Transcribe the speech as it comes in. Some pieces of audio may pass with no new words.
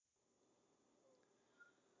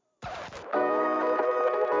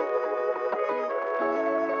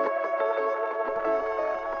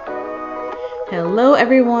Hello,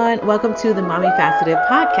 everyone. Welcome to the Mommy Faceted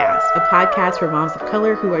Podcast, a podcast for moms of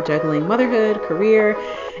color who are juggling motherhood, career,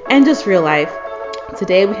 and just real life.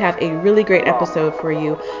 Today, we have a really great episode for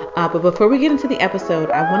you. But before we get into the episode,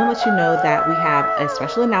 I want to let you know that we have a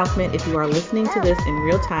special announcement if you are listening to this in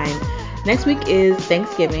real time. Next week is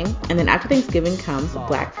Thanksgiving, and then after Thanksgiving comes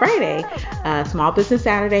Black Friday, Small Business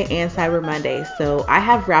Saturday, and Cyber Monday. So I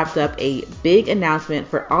have wrapped up a big announcement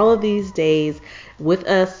for all of these days with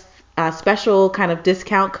a special kind of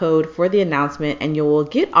discount code for the announcement, and you will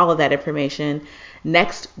get all of that information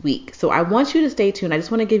next week. So I want you to stay tuned. I just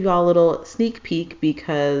want to give you all a little sneak peek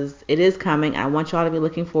because it is coming. I want you all to be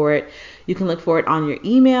looking for it. You can look for it on your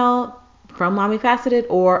email from Mommy Faceted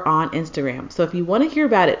or on Instagram. So if you want to hear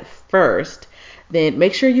about it first, then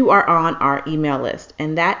make sure you are on our email list.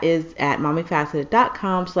 And that is at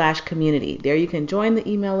mommyfaceted.com/community. There you can join the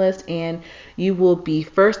email list and you will be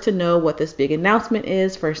first to know what this big announcement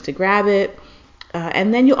is, first to grab it.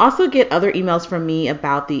 And then you'll also get other emails from me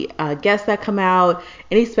about the guests that come out,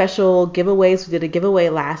 any special giveaways. We did a giveaway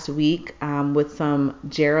last week with some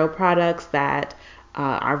Jarrow products that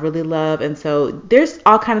I really love. And so there's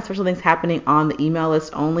all kinds of special things happening on the email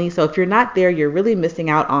list only. So if you're not there, you're really missing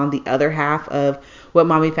out on the other half of what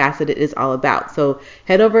Mommy Faceted is all about. So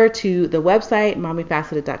head over to the website,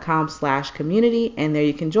 mommyfaceted.com/community, and there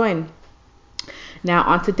you can join. Now,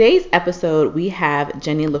 on today's episode, we have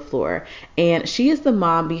Jenny LaFleur, and she is the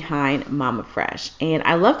mom behind Mama Fresh. And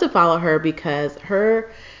I love to follow her because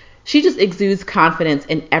she just exudes confidence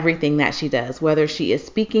in everything that she does, whether she is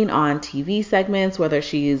speaking on TV segments, whether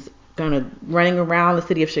she's running around the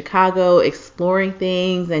city of Chicago, exploring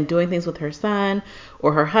things and doing things with her son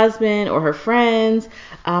or her husband or her friends.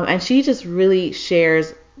 And she just really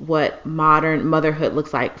shares what modern motherhood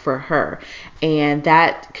looks like for her. And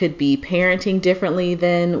that could be parenting differently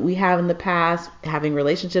than we have in the past, having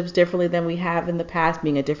relationships differently than we have in the past,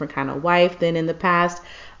 being a different kind of wife than in the past.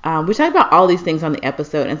 We talk about all these things on the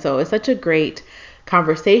episode. And so it's such a great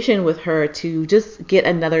conversation with her to just get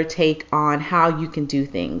another take on how you can do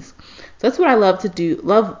things. So that's what I love to do.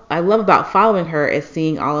 I love about following her is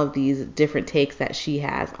seeing all of these different takes that she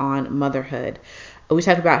has on motherhood. We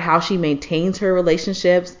talk about how she maintains her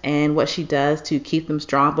relationships and what she does to keep them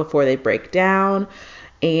strong before they break down,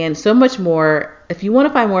 and so much more. If you want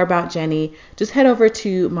to find more about Jenny, just head over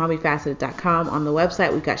to mommyfaceted.com on the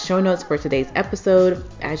website. We've got show notes for today's episode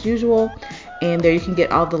as usual, and there you can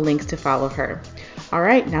get all the links to follow her. All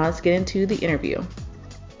right, now let's get into the interview.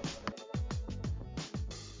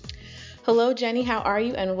 Hello, Jenny. How are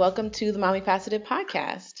you? And welcome to the Mommy Faceted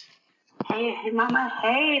podcast. Hey, Mama.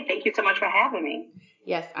 Hey, thank you so much for having me.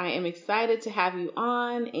 Yes, I am excited to have you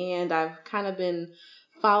on, and I've kind of been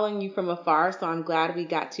following you from afar, so I'm glad we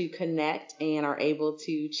got to connect and are able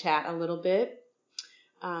to chat a little bit.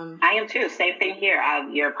 I am too. Same thing here.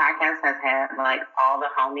 Your podcast has had like all the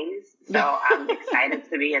homies, so I'm excited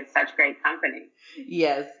to be in such great company.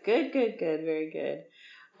 Yes, good. Very good.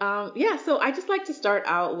 So I just like to start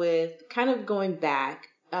out with kind of going back.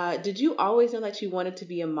 Did you always know that you wanted to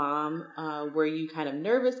be a mom? Were you kind of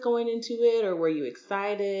nervous going into it, or were you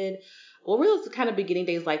excited? What were those kind of beginning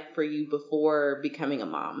days like for you before becoming a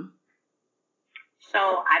mom? So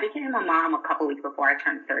I became a mom a couple weeks before I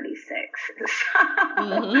turned 36.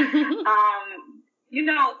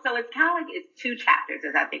 So it's kind of like it's two chapters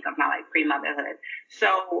as I think of my like pre-motherhood.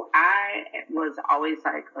 So I was always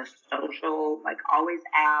like a social, like always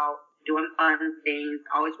out doing fun things,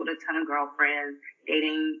 always with a ton of girlfriends,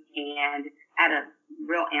 dating, and had a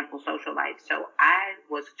real ample social life. So I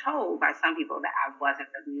was told by some people that I wasn't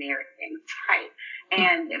the marrying type.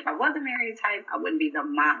 And if I wasn't marrying type, I wouldn't be the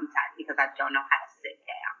mom type because I don't know how to sit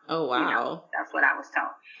down. Oh, wow. That's what I was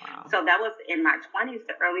told. Wow. So that was in my 20s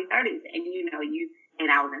to early 30s. And and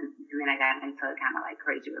then I got into kind of like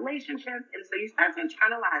crazy relationships. And so you start to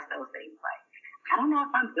internalize those things. Like, I don't know if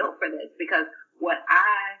I'm built for this because what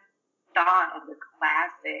I thought of the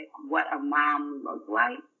classic, what a mom looked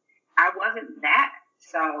like, I wasn't that.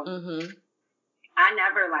 So I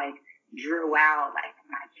never like drew out like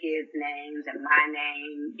my kids' names and my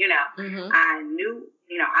name, I knew,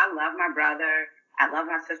 I love my brother. I love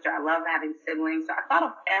my sister. I love having siblings. So I thought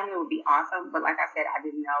a family would be awesome. But like I said, I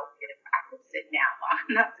didn't know if I could sit down long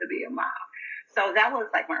enough to be a mom. So that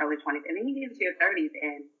was like my early 20s. And then you get into your 30s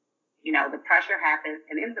and, the pressure happens.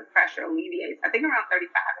 And then the pressure alleviates. I think around 35,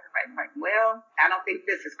 everybody's like, well, I don't think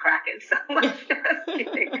this is cracking. So let's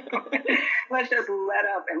just let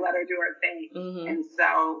up and let her do her thing. And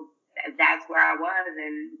so that's where I was.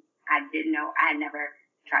 And I didn't know. I had never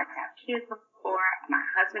tried to have kids before. My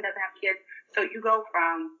husband doesn't have kids. So you go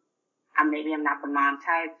from, maybe I'm not the mom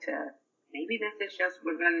type to, maybe this is just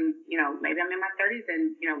within, maybe I'm in my 30s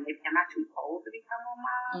and, maybe I'm not too old to become a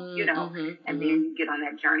mom, and then you get on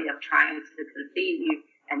that journey of trying to conceive you,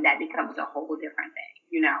 and that becomes a whole different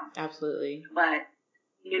thing. Absolutely. But,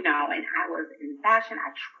 and I was in fashion,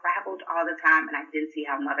 I traveled all the time, and I didn't see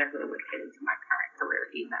how motherhood would fit into my current career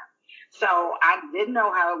either. So I didn't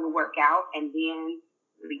know how it would work out, and then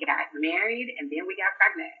we got married, and then we got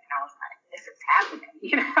pregnant, and I was like, this is happening,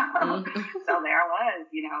 So there I was,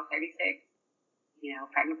 36,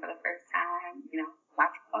 pregnant for the first time,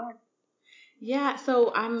 lots of fun. Yeah,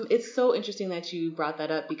 so it's so interesting that you brought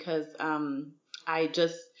that up because I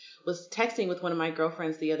just was texting with one of my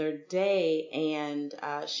girlfriends the other day, and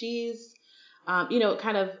she's,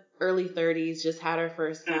 kind of early 30s, just had her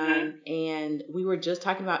first son, and we were just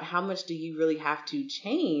talking about how much do you really have to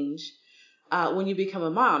change when you become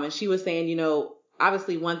a mom. And she was saying,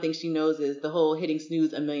 obviously one thing she knows is the whole hitting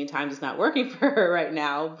snooze a million times is not working for her right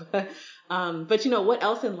now. But what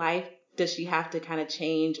else in life does she have to kind of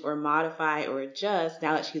change or modify or adjust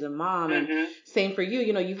now that she's a mom? And same for you,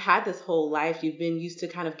 you've had this whole life. You've been used to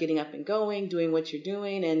kind of getting up and going, doing what you're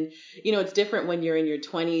doing. And, it's different when you're in your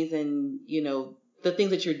 20s and, the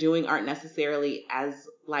things that you're doing aren't necessarily as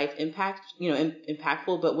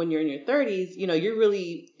impactful. But when you're in your 30s, you're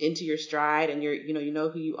really into your stride and you know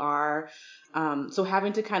who you are. So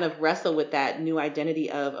having to kind of wrestle with that new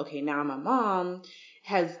identity of, okay, now I'm a mom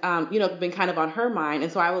has, been kind of on her mind.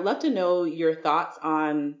 And so I would love to know your thoughts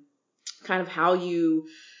on kind of how you,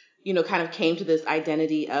 kind of came to this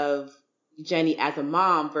identity of Jenny as a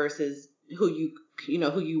mom versus who you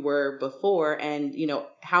were before, and,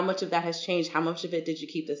 how much of that has changed? How much of it did you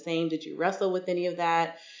keep the same? Did you wrestle with any of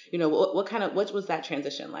that? What was that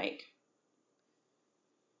transition like?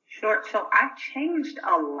 Sure. So I changed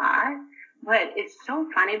a lot, but it's so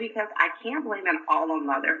funny because I can't blame it all on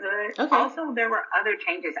motherhood. Okay. Also, there were other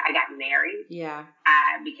changes. I got married. Yeah.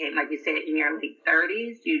 I became, like you said, in your late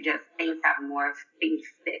 30s. Things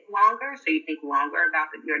stick longer, so you think longer about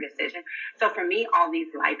your decision. So for me, all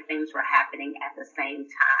these life things were happening at the same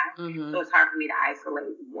time. So it's hard for me to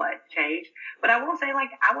isolate what changed. But I will say,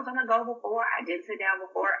 like, I was on the go before. I did sit down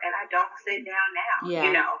before, and I don't sit down now.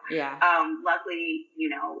 Yeah. Yeah. Luckily,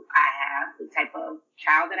 I have the type of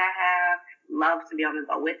child that I have, loves to be on the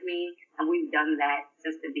go with me, and we've done that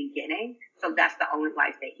since the beginning. So that's the only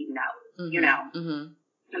life that he knows,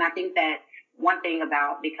 And I think that one thing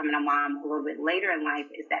about becoming a mom a little bit later in life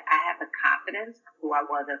is that I have the confidence of who I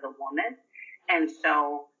was as a woman, and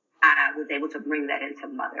so I was able to bring that into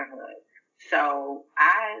motherhood. So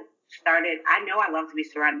I know I love to be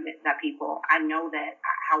surrounded by people. I know that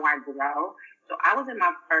how I grow. So I was in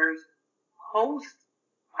my first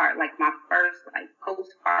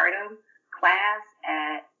postpartum class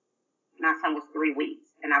my son was 3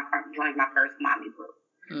 weeks, and I joined my first mommy group.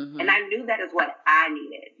 And I knew that is what I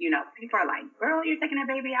needed. People are like, girl, you're taking a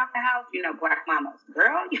baby out the house. Black mamas,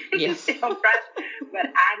 girl, you're still fresh. But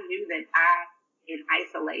I knew that in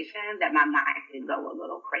isolation, that my mind could go a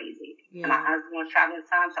little crazy. Yeah. And my husband was traveling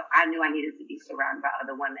some, so I knew I needed to be surrounded by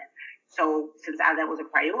other women. So since that was a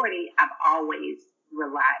priority, I've always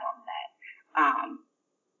relied on that.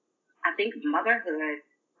 I think motherhood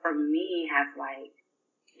for me has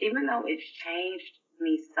even though it's changed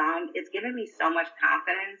me some, it's given me so much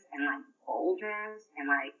confidence and boldness and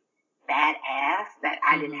badass that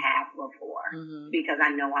I didn't have before, because I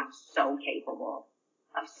know I'm so capable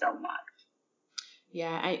of so much.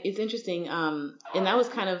 Yeah, it's interesting. And that was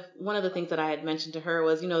kind of one of the things that I had mentioned to her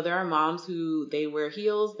was, there are moms who they wear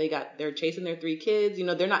heels. They're chasing their 3 kids.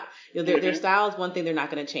 They're not, their style is one thing they're not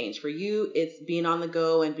going to change. For you, it's being on the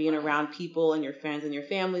go and being around people and your friends and your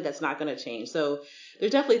family. That's not going to change. So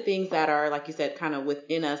there's definitely things that are, like you said, kind of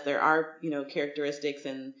within us. There are, characteristics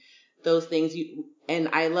and those things. And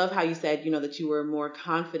I love how you said, that you were more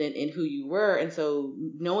confident in who you were. And so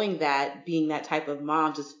knowing that, being that type of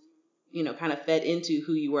mom, just kind of fed into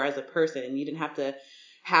who you were as a person, and you didn't have to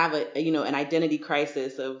have an identity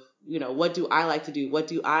crisis of, what do I like to do? What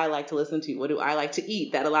do I like to listen to? What do I like to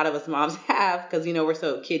eat? That a lot of us moms have, because, we're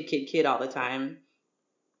so kid all the time.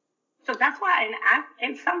 So that's why,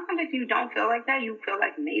 and sometimes if you don't feel like that, you feel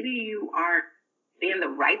like maybe you aren't being the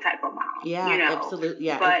right type of mom. Yeah, absolutely.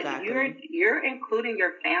 Yeah, but exactly. you're including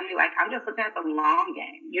your family. I'm just looking at the long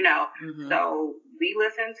game, So we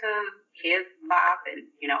listen to Kids Bop and,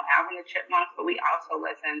 Alvin the Chipmunks, but we also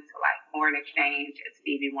listen to Foreign Exchange and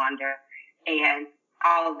Stevie Wonder and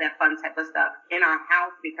all of that fun type of stuff in our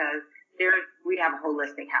house, because we have a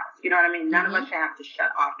holistic house. You know what I mean? None of us should have to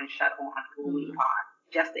shut off and shut on who we are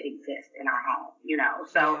just to exist in our home,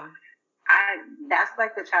 So that's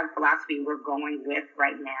the type of philosophy we're going with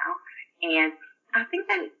right now. And I think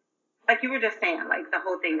that like you were just saying, like the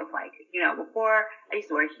whole thing of like, you know, before I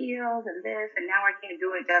used to wear heels and this, and now I can't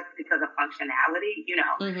do it just because of functionality, you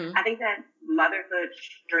know. Mm-hmm. I think that motherhood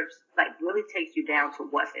strips, like really takes you down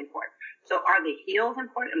to what's important. So are the heels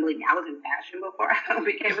important? And believe me, I was in fashion before I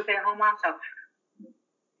became a stay-at-home mom. So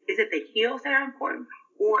is it the heels that are important,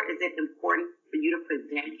 or is it important for you to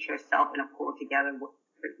present yourself in a pulled together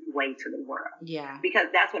way to the world? Yeah.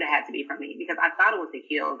 Because that's what it had to be for me. Because I thought it was the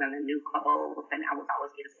heels and the new clothes, and I was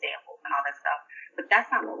always getting samples and all that stuff. But that's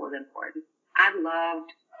not what was important. I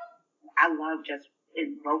loved just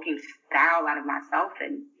invoking style out of myself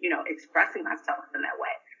and, you know, expressing myself in that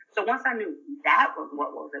way. So once I knew that was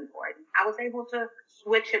what was important, I was able to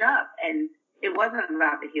switch it up. And it wasn't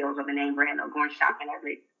about the heels or the name brand or going shopping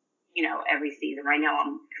every season. Right now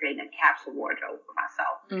I'm creating a capsule wardrobe for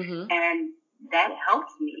myself. Mm-hmm. And that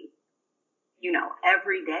helps me, you know,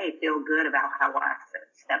 every day feel good about how I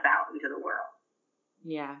step out into the world.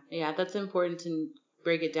 Yeah. That's important to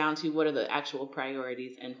break it down to what are the actual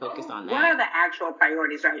priorities and focus on that. What are the actual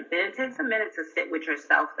priorities, right? But it takes a minute to sit with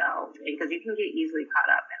yourself, though, because you can get easily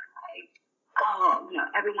caught up in like, oh, you know,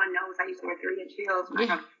 everyone knows I used to wear 3-inch heels.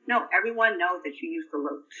 Yeah. No, everyone knows that you used to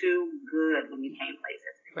look too good when you came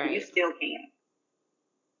places. Right. You still can.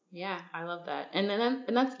 Yeah, I love that. And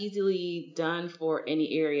that's easily done for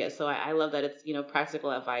any area. So I love that it's, you know,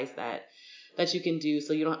 practical advice that you can do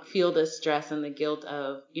so you don't feel the stress and the guilt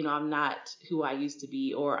of, you know, I'm not who I used to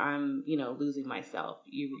be, or I'm, you know, losing myself.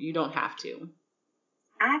 You don't have to.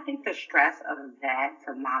 I think the stress of that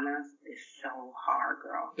to mamas is so hard,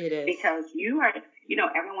 girl. It is. Because you are, you know,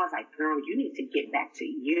 everyone's like, girl, you need to get back to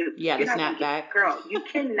you. Yeah, the snapback. Girl, you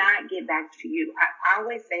cannot get back to you. I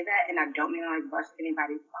always say that, and I don't mean to like bust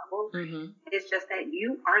anybody's bubble. Mm-hmm. It's just that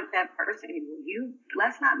you aren't that person anymore.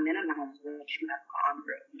 Let's not minimize what you have gone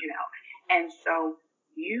through, you know. And so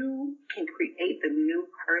you can create the new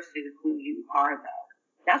person who you are, though.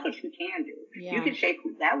 That's what you can do. Yeah. You can shape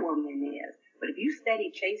who that woman is. But if you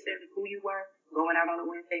steady chasing who you were, going out on a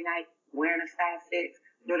Wednesday night, wearing a size 6,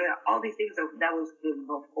 all these things that was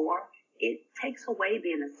before, it takes away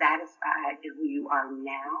being satisfied in who you are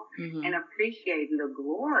now, mm-hmm. and appreciating the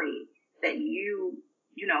glory that you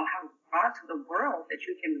know, have brought to the world that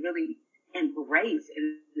you can really embrace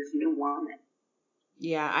in this new woman.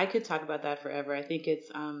 Yeah, I could talk about that forever. I think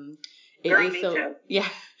it's Girl, me too. Yeah.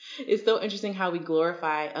 It's so interesting how we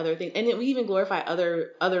glorify other things, and we even glorify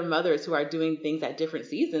other mothers who are doing things at different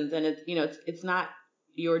seasons. And it's, you know, it's not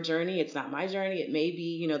your journey, it's not my journey. It may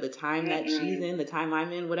be, you know, the time that she's in, the time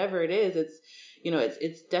I'm in, whatever it is. It's, you know,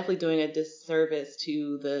 it's definitely doing a disservice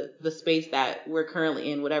to the space that we're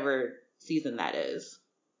currently in, whatever season that is.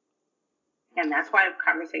 And that's why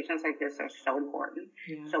conversations like this are so important.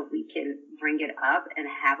 Yeah. So we can bring it up and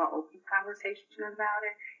have an open conversation about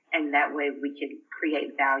it. And that way we can create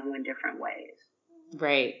value in different ways.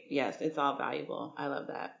 Right. Yes. It's all valuable. I love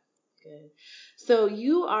that. Good. So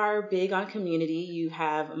you are big on community. You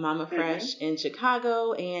have Mama Fresh in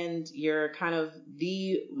Chicago, and you're kind of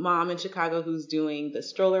the mom in Chicago who's doing the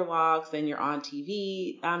stroller walks, and you're on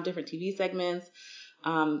TV, different TV segments.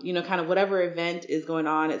 You know, kind of whatever event is going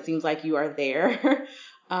on, it seems like you are there.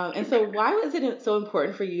 And so why was it so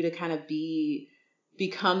important for you to kind of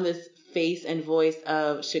become this face and voice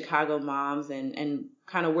of Chicago moms, and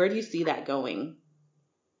kind of where do you see that going?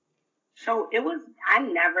 So it was, I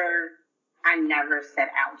never set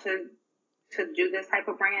out to do this type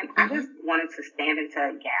of brand. Mm-hmm. I just wanted to stand into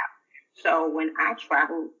a gap. So when I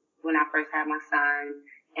first had my son,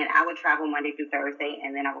 and I would travel Monday through Thursday,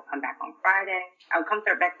 and then I would come back on Friday. I would come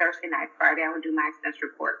back Thursday night. Friday, I would do my expense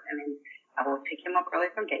report, and then I would pick him up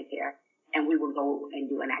early from daycare, and we would go and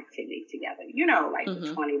do an activity together. You know, like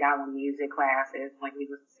the $20 music classes when he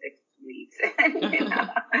was 6 weeks, and, you know,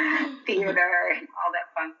 theater and all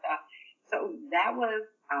that fun stuff. So that was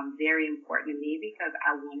very important to me because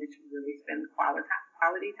I wanted to really spend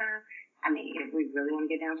quality time. I mean, if we really want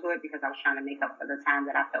to get down to it, because I was trying to make up for the time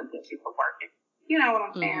that I felt guilty for working. You know what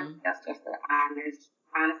I'm saying? That's just the honest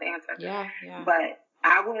answer. Yeah. But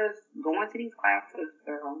I was going to these classes,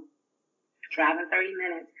 girl, driving 30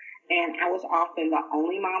 minutes, and I was often the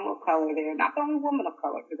only mom of color there, not the only woman of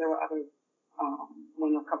color, because there were other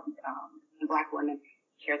women of color, Black women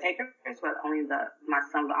caretakers, but my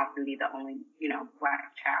son would often be the only, you know,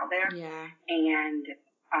 Black child there. Yeah. And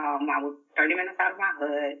I was 30 minutes out of my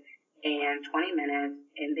hood and 20 minutes,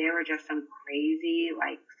 and there were just some crazy,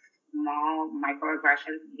 like, small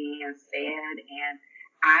microaggressions being said, and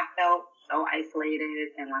I felt so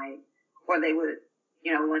isolated, and like, or they would,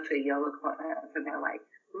 you know, we went to a yoga class, and they're like,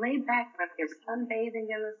 lay back like you're sunbathing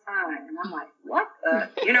in the sun, and I'm like, what the,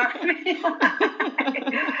 you know what I mean?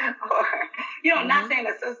 Or, Not saying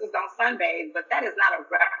that sisters don't sunbathe, but that is not a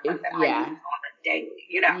reference that I use on the daily,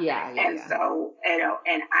 And so,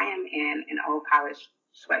 and I am in an old college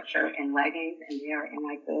sweatshirt and leggings, and they are in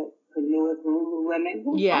like the newest Lululemon.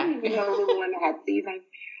 I didn't even know Lululemon had seasons.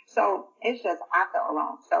 So it's just, I felt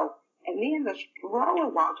alone. So, and then the stroller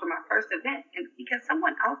walks were my first event, and because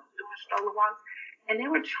someone else was doing stroller walks, and they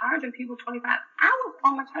were charging people $25. I was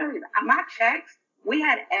on maternity leave. My checks, we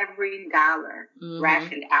had every dollar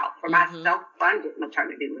rationed out for my self-funded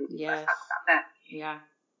maternity leave. Let's talk about that. Yeah.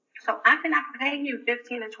 So I cannot pay you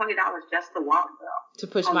 $15 and $20 just to walk, girl. To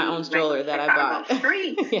push my own stroller that I bought.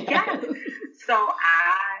 Streets. Yes. So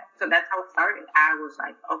that's how it started. I was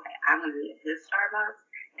like, okay, I'm going to be at this Starbucks,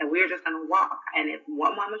 and we're just going to walk. And if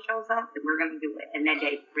one mama shows up, then we're going to do it. And that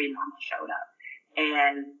day, 3 mamas showed up.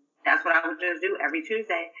 And that's what I would just do every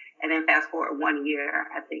Tuesday. And then fast forward 1 year,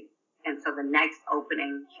 I think. And so the next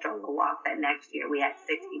opening stroller walk that next year, we had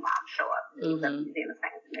 60 moms show up in the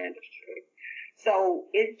science industry. So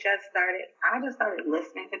it just started, I just started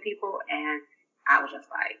listening to people, and I was just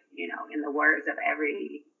like, in the words of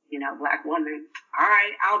every, Black woman, all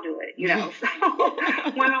right, I'll do it, So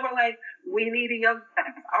women were like, we need a yoga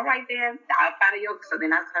class. All right, then, I'll find a yoga. So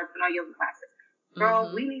then I started putting on yoga classes.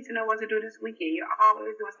 Girl, we need to know what to do this weekend. You're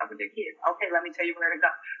always doing stuff with your kids. Okay, let me tell you where to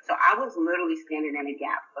go. So I was literally standing in a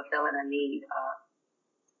gap, fulfilling a need of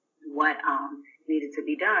what needed to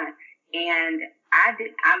be done. And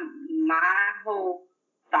my whole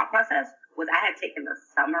thought process was I had taken the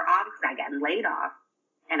summer off because I got laid off,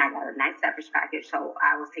 and I got a nice severance package. So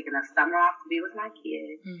I was taking the summer off to be with my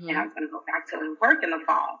kids, and I was going to go back to work in the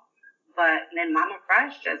fall. But then Mama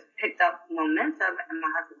Fresh just picked up momentum, and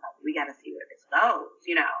my husband's like, we got to see where this goes,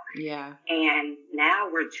 Yeah. And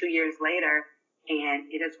now we're 2 years later,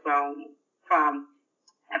 and it has grown from,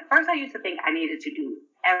 at first I used to think I needed to do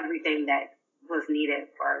everything that was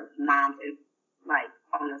needed for moms in, like,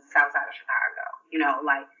 on the south side of Chicago.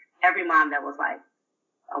 Like, every mom that was, like,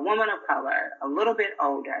 a woman of color, a little bit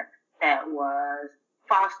older, that was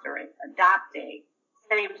fostering, adopting,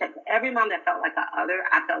 every mom that felt like the other,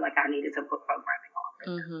 I felt like I needed to put programming on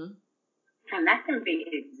for them. And that can be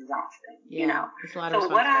exhausting, It's a lot of so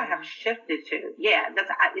what I have shifted to,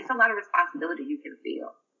 it's a lot of responsibility you can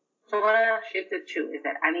feel. So what I have shifted to is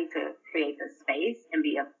that I need to create the space and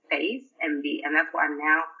be a face and that's why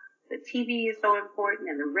now the TV is so important,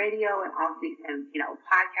 and the radio, and all these, and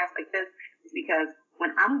podcasts like this, is because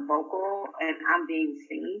when I'm vocal and I'm being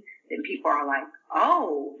seen, then people are like,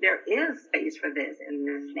 oh, there is space for this in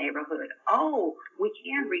this neighborhood. Oh, we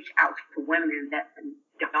can reach out to women that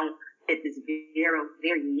don't fit this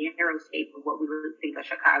very narrow shape of what we would think a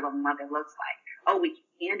Chicago mother looks like. Oh, we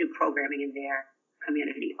can do programming in their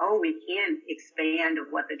community. Oh, we can expand of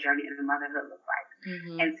what the journey of motherhood looks like.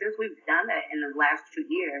 And since we've done that in the last 2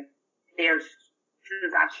 years,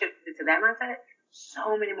 since I've shifted to that mindset,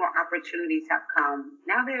 so many more opportunities have come.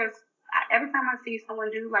 Now every time I see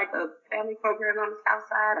someone do like a family program on the South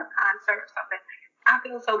Side, a concert or something, I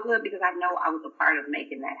feel so good because I know I was a part of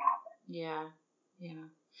making that happen. Yeah.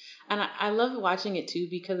 And I love watching it too,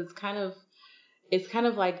 because it's kind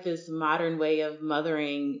of like this modern way of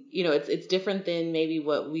mothering. It's different than maybe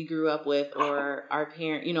what we grew up with, or our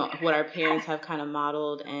parent, what our parents have kind of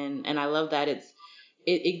modeled. And I love that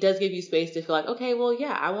it does give you space to feel like, okay, well,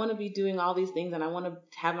 yeah, I want to be doing all these things, and I want to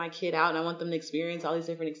have my kid out, and I want them to experience all these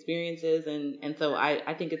different experiences. And so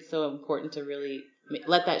I think it's so important to really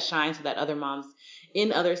let that shine, so that other moms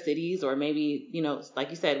in other cities, or maybe, like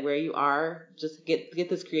you said, where you are, just get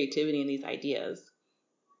this creativity and these ideas.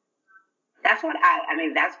 That's what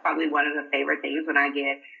that's probably one of the favorite things when I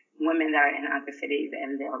get women that are in other cities,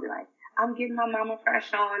 and they'll be like, I'm getting my Mama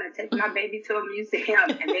Fresh on and taking my baby to a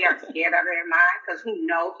museum, and they are scared out of their mind because who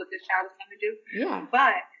knows what this child is going to do. Yeah.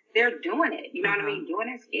 But they're doing it. You know what I mean?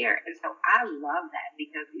 Doing it scared. And so I love that,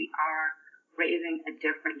 because we are raising a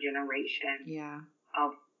different generation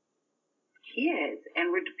of kids,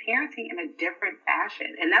 and we're parenting in a different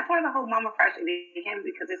fashion. And that's why the whole Mama Fresh began,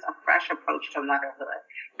 because it's a fresh approach to motherhood.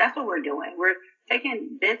 That's what we're doing. We're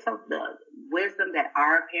taking bits of the wisdom that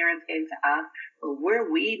our parents gave to us, but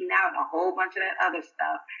we're weeding out a whole bunch of that other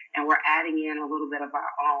stuff, and we're adding in a little bit of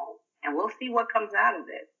our own. And we'll see what comes out of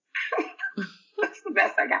it. That's the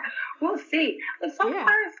best I got. We'll see. But so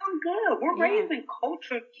far, it's so good. We're raising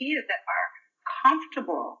cultured kids that are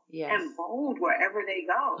comfortable and bold wherever they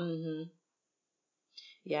go.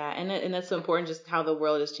 Yeah, and that's so important, just how the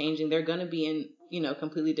world is changing. They're going to be in,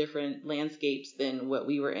 completely different landscapes than what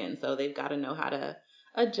we were in. So they've got to know how to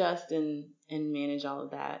adjust and manage all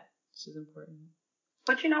of that, which is important.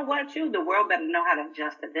 But you know what, too? The world better know how to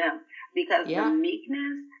adjust to them, because the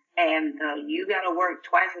meekness and you got to work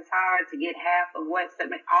twice as hard to get half of what's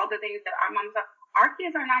all the things that our moms are. Our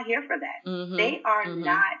kids are not here for that. Mm-hmm. They are Mm-hmm.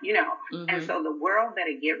 not, Mm-hmm. and so the world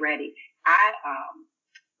better get ready. I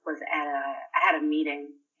had a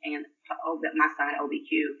meeting, and my son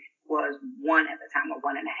OBQ was 1 at the time, or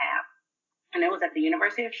 1.5. And it was at the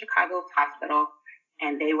University of Chicago's hospital,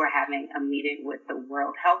 and they were having a meeting with the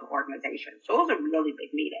World Health Organization. So it was a really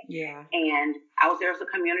big meeting. Yeah. And I was there as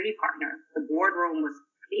a community partner. The boardroom was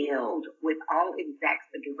filled with all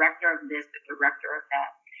execs, the director of this, the director of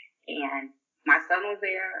that. And my son was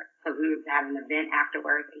there because we were having an event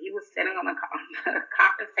afterwards, and he was sitting on the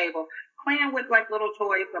conference table playing with like little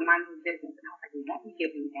toys but minding his business. And I was like, let me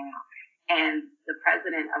get him down. And the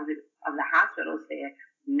president of the hospital said,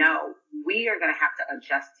 no, we are going to have to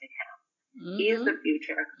adjust to him. Mm-hmm. He is the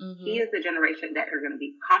future. Mm-hmm. He is the generation that are going to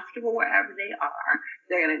be comfortable wherever they are.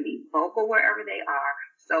 They're going to be vocal wherever they are.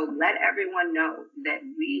 So let everyone know that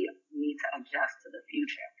we need to adjust to the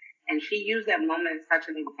future. And she used that moment as such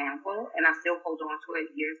an example, and I still hold on to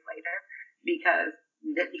it years later because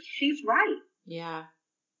she's right. Yeah.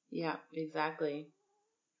 Yeah, exactly.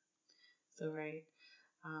 So right.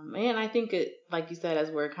 And I think it, like you said,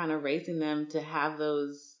 as we're kind of raising them to have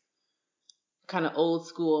those kind of old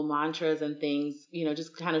school mantras and things,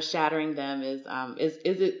 just kind of shattering them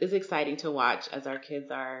is exciting to watch as our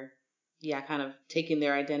kids are, kind of taking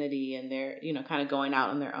their identity and they're, kind of going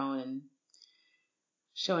out on their own and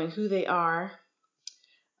showing who they are.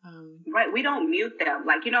 Right, we don't mute them.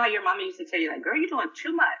 Like, how your mama used to tell you, like, girl, you're doing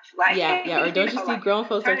too much. Like, yeah. Or don't you see like, grown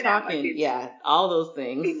folks are talking? Like all those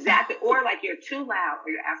things. Exactly. Or like you're too loud, or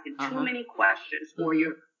you're asking too many questions, or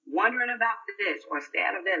you're wondering about this, or stay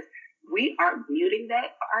out of this. We aren't muting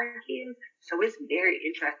that for our kids, so it's very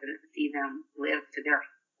interesting to see them live to their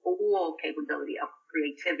full capability of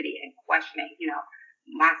creativity and questioning.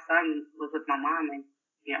 My son was with my mom, and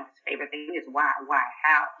his favorite thing is why,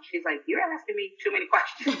 how. She's like, you're asking me too many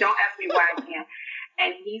questions. Don't ask me why I can't.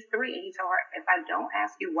 And he's 3, and he told her, if I don't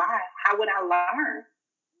ask you why, how would I learn?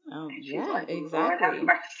 Oh, yeah, like, exactly.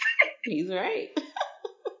 He's right.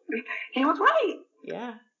 He was right.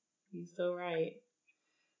 Yeah, he's so right.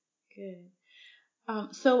 Good.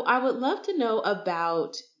 So I would love to know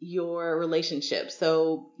about your relationship.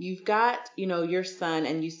 So you've got, your son,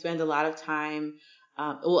 and you spend a lot of time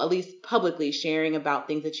at least publicly sharing about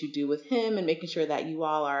things that you do with him and making sure that you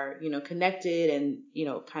all are, connected and,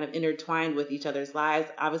 kind of intertwined with each other's lives.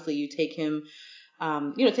 Obviously, you take him,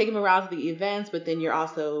 take him around to the events, but then you're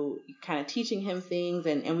also kind of teaching him things.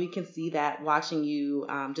 And we can see that watching you,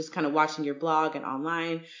 just kind of watching your blog and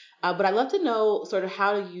online. But I'd love to know sort of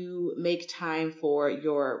how do you make time for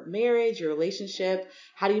your marriage, your relationship?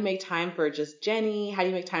 How do you make time for just Jenny? How do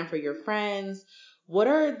you make time for your friends? What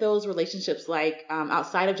are those relationships like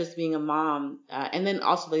outside of just being a mom? And then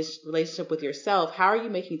also relationship with yourself. How are you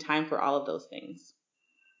making time for all of those things?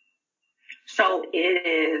 So it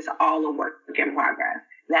is all a work in progress.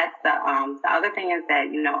 That's the other thing is that,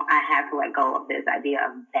 I had to let go of this idea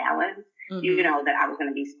of balance, that I was going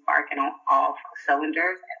to be sparking on all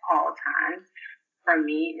cylinders at all times. For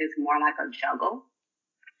me, it's more like a juggle.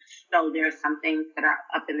 So there's some things that are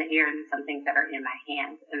up in the air and some things that are in my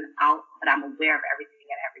hands, but I'm aware of everything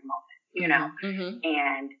at every moment,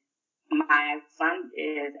 And my son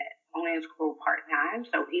is only in school part-time,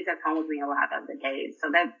 so he's at home with me a lot of the days.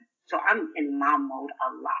 So I'm in mom mode a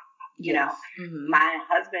lot, My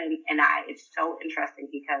husband and I, it's so interesting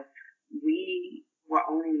because we were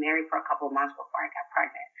only married for a couple of months before I got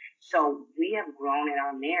pregnant. So we have grown in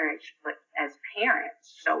our marriage, but as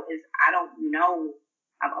parents,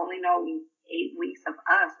 I've only known 8 weeks of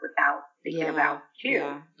us without thinking about you.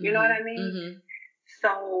 Yeah. You know what I mean?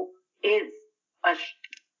 So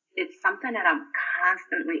it's something that I'm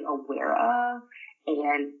constantly aware of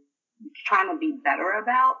and trying to be better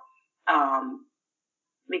about.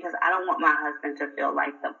 Because I don't want my husband to feel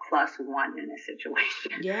like the plus one in this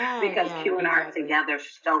situation. Yeah. Because Q and I are together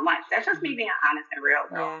so much. That's just me being honest and real,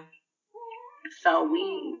 though. Yeah. So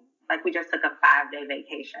we just took a 5-day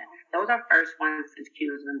vacation. That was our first one since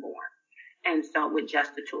Q's been born. And so with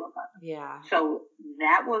just the 2 of us. Yeah. So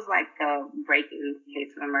that was like a break in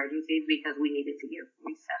case of emergencies because we needed to get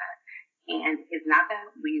recentered. And it's not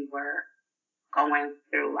that we were going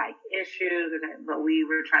through like issues, but we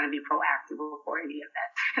were trying to be proactive before any of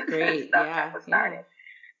that stuff that was started.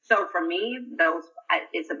 Yeah. So for me,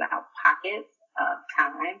 it's about pockets of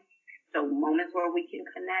time. So moments where we can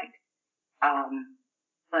connect.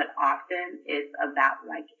 But often it's about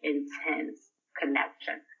like intense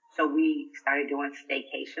connection. So we started doing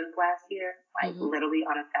staycations last year, like literally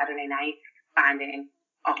on a Saturday night, finding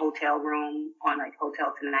a hotel room on like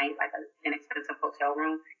Hotel Tonight, like an inexpensive hotel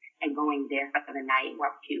room, and going there for the night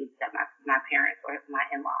barbecue that my parents or my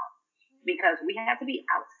in-laws, because we had to be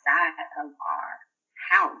outside of our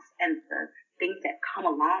house and the things that come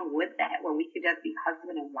along with that, where we could just be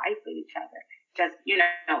husband and wife with each other. Just,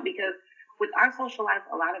 because with our social life,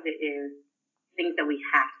 a lot of it is things that we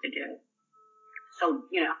have to do. So,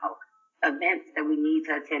 events that we need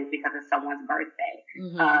to attend because of someone's birthday,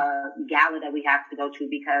 gala that we have to go to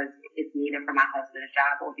because it's needed for my husband's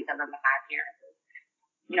job or because of my appearances.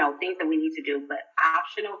 Things that we need to do, but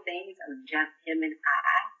optional things of just him and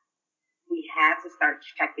I, we have to start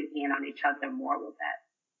checking in on each other more with that.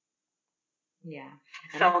 Yeah.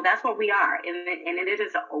 So that's what we are. And it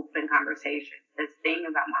is an open conversation. The thing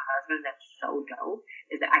about my husband that's so dope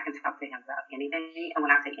is that I can talk to him about anything. And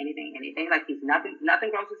when I say anything, like he's nothing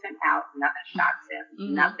grosses him out, nothing shocks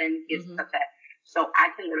him, nothing gets upset. So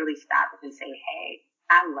I can literally stop and say, hey,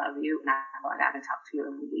 I love you, and I haven't talked to you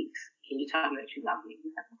in weeks. Can you tell me that you love me?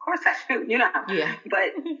 He's like, of course I do, Yeah.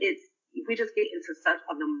 But we just get into such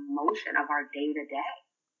an emotion of our day to day.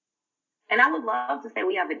 And I would love to say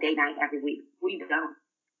we have a date night every week. We don't.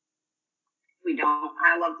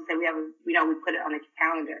 I love to say we put it on the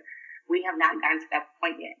calendar. We have not gotten to that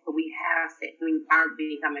point yet, but we are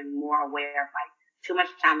becoming more aware of like too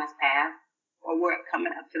much time has passed, or we're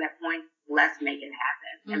coming up to that point. Let's make it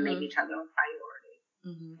happen and make each other a priority.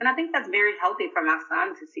 And I think that's very healthy for my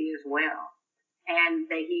son to see as well. And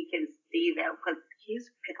that he can see that, because he's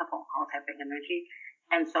pick up on all type of energy.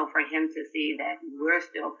 And so for him to see that we're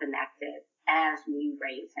still connected as we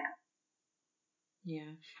raise him.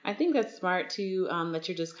 Yeah, I think that's smart too, that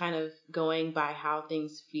you're just kind of going by how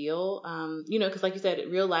things feel, because like you said,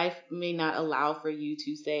 real life may not allow for you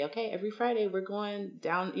to say, okay, every Friday we're going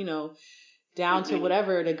down, down to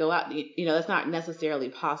whatever to go out, that's not necessarily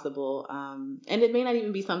possible. And it may not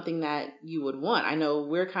even be something that you would want. I know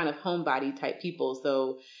we're kind of homebody type people.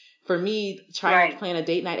 So for me, trying to plan a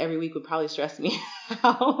date night every week would probably stress me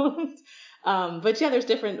out. But yeah, there's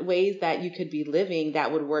different ways that you could be living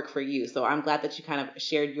that would work for you. So I'm glad that you kind of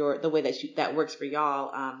shared the way that works for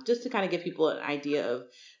y'all, just to kind of give people an idea of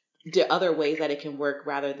the other ways that it can work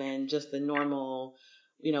rather than just the normal,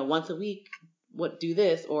 once a week, do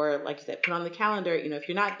this, or like you said, put on the calendar. If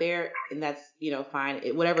you're not there, and that's, fine.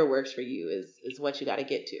 Whatever works for you is what you got to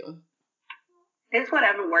get to. It's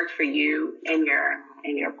whatever works for you and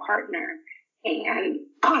your partner, and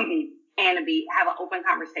have an open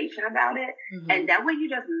conversation about it. And that way you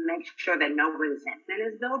just make sure that no resentment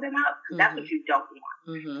is building up, because that's what you don't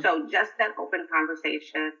want. So just that open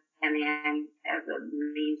conversation, and then as the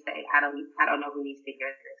memes say, I don't know who needs to hear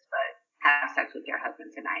this, but have sex with your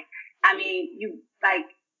husband tonight. I mean, you like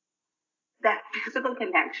that physical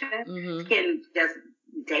connection can just,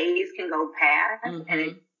 days can go past and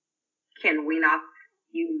it can wean off.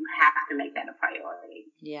 You have to make that a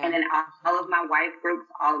priority. Yeah. And then all of my wife groups,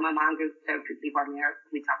 all of my mom groups, people are married,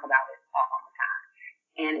 we talk about it all the time.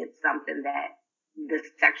 And it's something that the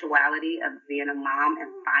sexuality of being a mom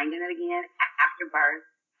and finding it again after birth,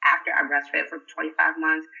 after I breastfed for 25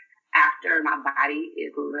 months, after my body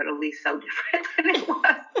is literally so different than it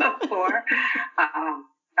was before,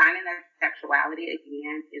 finding that sexuality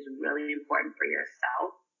again is really important for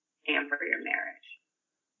yourself and for your marriage.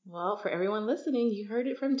 Well, for everyone listening, you heard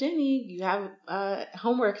it from Jenny. You have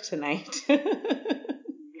homework tonight.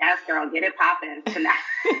 Yes, girl, get it popping tonight.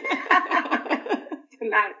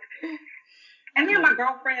 Tonight. And then my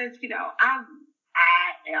girlfriends, I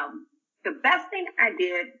am the best thing I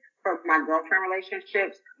did for my girlfriend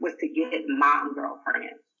relationships was to get mom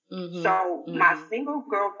girlfriends. So my single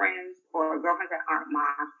girlfriends or girlfriends that aren't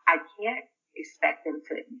moms, I can't expect them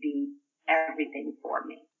to be everything for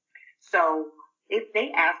me. So if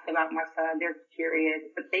they ask about my son, they're curious,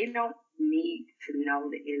 but they don't need to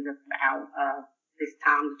know the ins and outs of this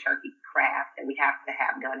Tom the Turkey craft that we have to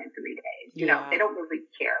have done in 3 days. They don't really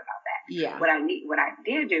care about that. Yeah. What I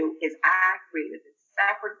did do is I created this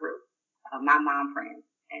separate group of my mom friends,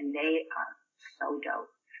 and they are so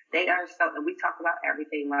dope. They are and we talk about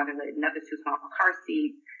everything, motherhood, nothing too small, car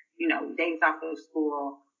seats, days off of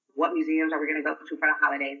school, what museums are we going to go to for the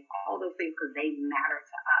holidays, all those things, because they matter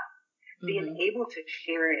to us. Being able to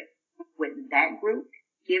share it with that group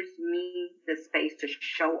gives me the space to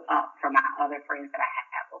show up for my other friends that I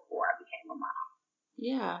had before I became a mom.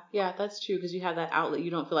 Yeah, that's true, because you have that outlet.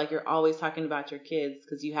 You don't feel like you're always talking about your kids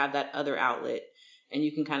because you have that other outlet, and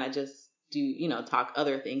you can kind of just do, talk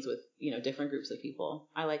other things with, different groups of people.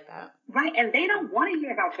 I like that. Right, and they don't want to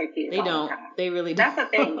hear about your kids. They don't. The time. They really don't.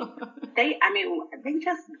 That's the thing. They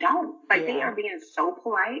just don't. Like, they are being so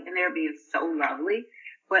polite and they're being so lovely.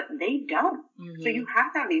 but they don't. Mm-hmm. So you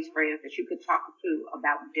have to have these friends that you could talk to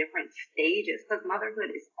about different stages, because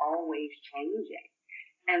motherhood is always changing.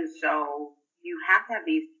 And so you have to have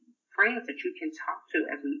these friends that you can talk to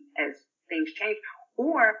as things change.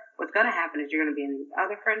 Or what's going to happen is you're going to be in these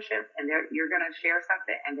other friendships, and you're going to share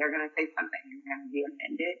something, and they're going to say something, and you're going to be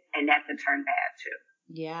offended, and that could turn bad too.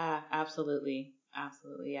 Yeah, absolutely.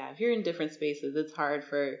 Absolutely. Yeah. If you're in different spaces, it's hard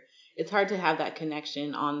to have that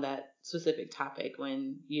connection on that specific topic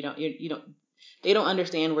when you don't they don't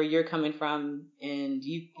understand where you're coming from, and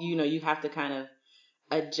you have to kind of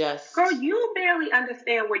adjust. Girl, you barely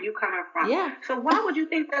understand where you're coming from. Yeah. So why would you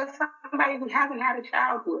think that somebody who hasn't had a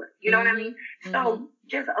childhood, you know what I mean? So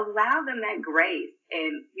just allow them that grace,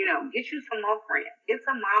 and, get you some more friends. Get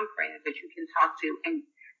some mom friends that you can talk to, and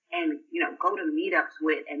go to meetups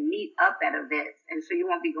with, and meet up at events. And so you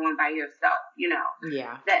won't be going by yourself,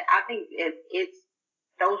 Yeah. That I think it's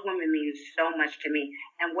those women mean so much to me.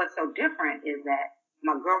 And what's so different is that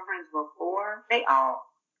my girlfriends before, they all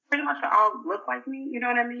pretty much all look like me, you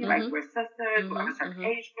know what I mean? Like, we're sisters, we're a certain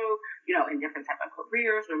age group, in different type of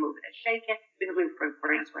careers, we're moving and shaking, because we've been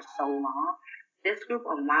friends for so long. This group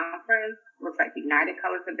of mom friends looks like United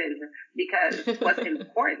Colors of Benjamin, because what's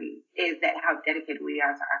important is that how dedicated we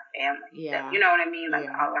are to our family. Yeah. That, you know what I mean?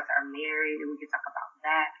 Like, all of us are married, and we can talk about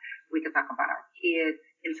that. We can talk about our kids.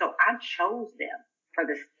 And so I chose them for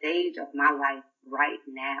the stage of my life right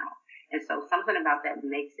now. And so something about that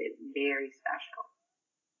makes it very special.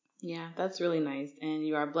 Yeah, that's really nice. And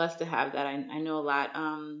you are blessed to have that. I know a lot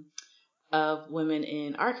of women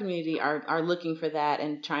in our community are looking for that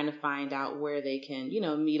and trying to find out where they can,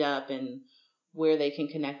 meet up and where they can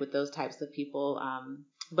connect with those types of people.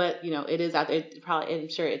 But, it is out there. I'm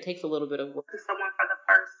sure it takes a little bit of work. To someone for the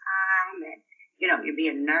first time, and, you're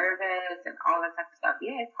being nervous and all that type of stuff.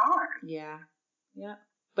 Yeah, it's hard. Yeah. Yeah.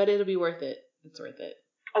 But it'll be worth it. It's worth it.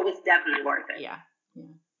 Oh, it's definitely worth it. Yeah.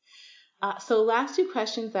 Yeah. So last two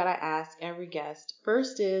questions that I ask every guest.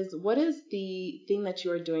 First is, what is the thing that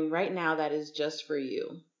you are doing right now that is just for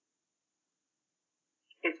you?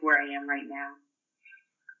 It's where I am right now.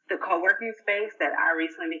 The co-working space that I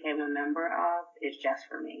recently became a member of is just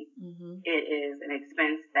for me. Mm-hmm. It is an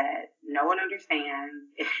expense that no one understands.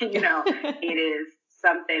 It is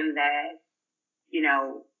something that,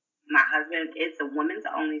 my husband, it's a women's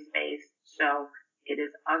only space. So it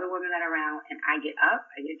is other women that are around, and I get up,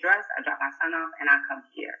 I get dressed, I drop my son off, and I come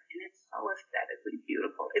here. And it's so aesthetically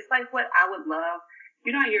beautiful. It's like what I would love.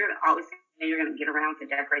 You're going to always say you're going to get around to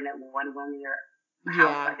decorating that one room in your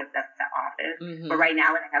house, like if that's the office. Mm-hmm. But right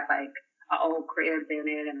now it has like an old crib in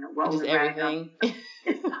it and a rolling everything.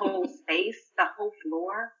 This whole space, the whole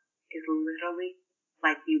floor is literally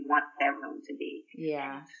like you want that room to be.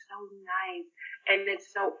 Yeah. And it's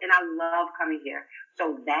so nice. And I love coming here.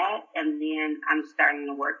 So that, and then I'm starting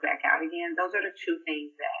to work back out again. Those are the two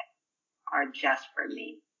things that are just for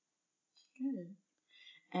me. Good.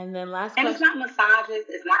 And then last question. And it's not massages,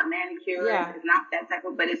 it's not manicures, It's not that type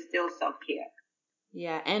of, but it's still self-care.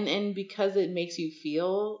 Yeah. And because it makes you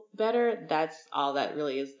feel better, that's all that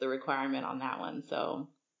really is the requirement on that one. So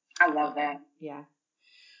I love that. Yeah.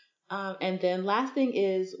 And then last thing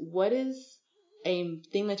is, what is a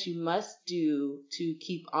thing that you must do to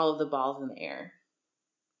keep all of the balls in the air?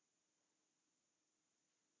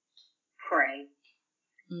 Pray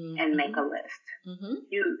and make a list.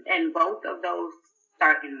 And both of those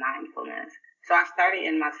start in mindfulness. So I started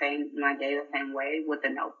in my day the same way with a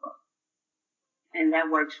notebook. And that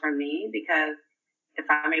works for me because if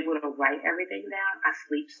I'm able to write everything down, I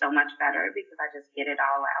sleep so much better because I just get it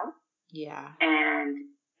all out. Yeah.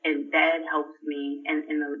 And that helps me. And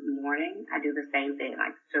in the morning, I do the same thing.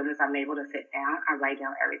 Like, as soon as I'm able to sit down, I write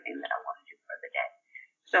down everything that I want to do for the day.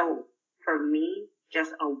 So for me,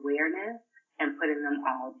 just awareness and putting them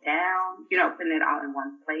all down, putting it all in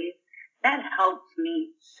one place, that helps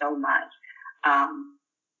me so much.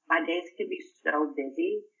 My days can be so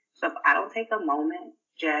busy. So if I don't take a moment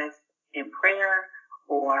just in prayer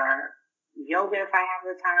or yoga if I have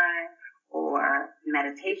the time, or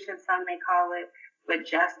meditation, some may call it, but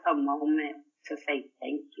just a moment to say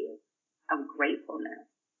thank you, of gratefulness,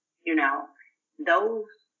 those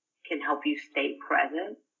can help you stay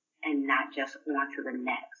present and not just on to the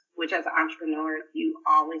next, which as an entrepreneur, you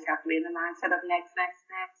always have to be in the mindset of next.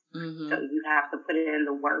 Mm-hmm. So you have to put it in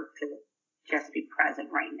the work to just be present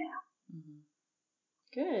right now. Mm-hmm.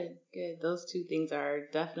 Good. Those two things are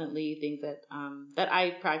definitely things that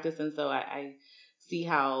I practice, and so I see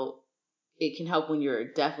how it can help when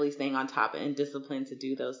you're definitely staying on top and disciplined to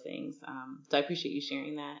do those things. So I appreciate you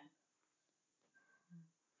sharing that.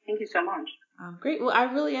 Thank you so much. Great. Well, I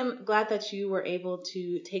really am glad that you were able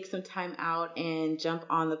to take some time out and jump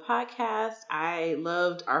on the podcast. I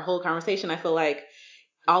loved our whole conversation. I feel like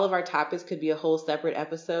all of our topics could be a whole separate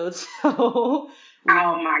episode. So oh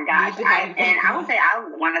my gosh. I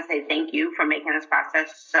want to say thank you for making this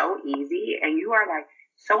process so easy. And you are like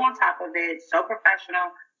so on top of it, so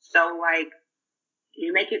professional, so like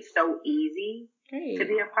you make it so easy. Great. To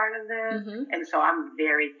be a part of this. Mm-hmm. And so I'm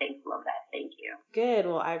very thankful of that. Thank you. Good.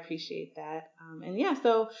 Well, I appreciate that. And yeah,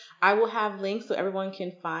 so I will have links so everyone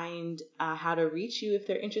can find how to reach you if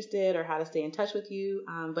they're interested or how to stay in touch with you.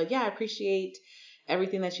 But yeah, I appreciate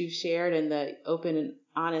everything that you've shared and the open and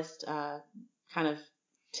honest kind of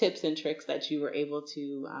tips and tricks that you were able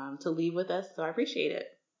to leave with us. So I appreciate it.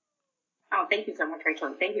 Oh, thank you so much, Rachel.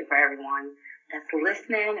 And thank you for everyone that's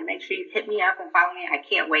listening, and make sure you hit me up and follow me. I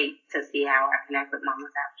can't wait to see how I connect with mamas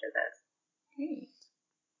after this. Great.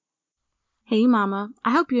 Hey mama,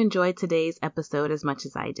 I hope you enjoyed today's episode as much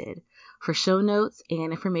as I did. For show notes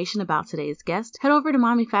and information about today's guest, head over to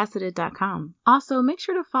mommyfaceted.com. Also, make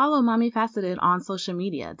sure to follow Mommy Faceted on social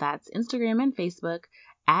media. That's Instagram and Facebook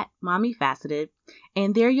at Mommy Faceted.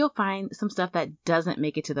 And there you'll find some stuff that doesn't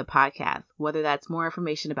make it to the podcast, whether that's more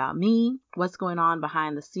information about me, what's going on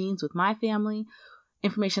behind the scenes with my family,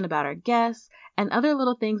 information about our guests, and other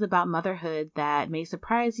little things about motherhood that may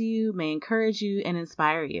surprise you, may encourage you, and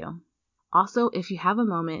inspire you. Also, if you have a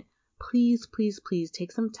moment, please, please, please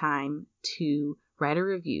take some time to write a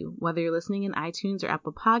review. Whether you're listening in iTunes or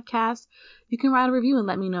Apple Podcasts, you can write a review and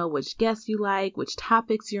let me know which guests you like, which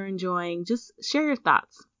topics you're enjoying. Just share your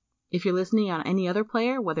thoughts. If you're listening on any other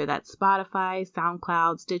player, whether that's Spotify,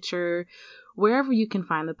 SoundCloud, Stitcher, wherever you can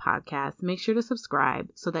find the podcast, make sure to subscribe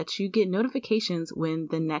so that you get notifications when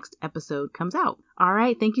the next episode comes out. All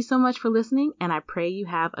right. Thank you so much for listening, and I pray you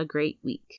have a great week.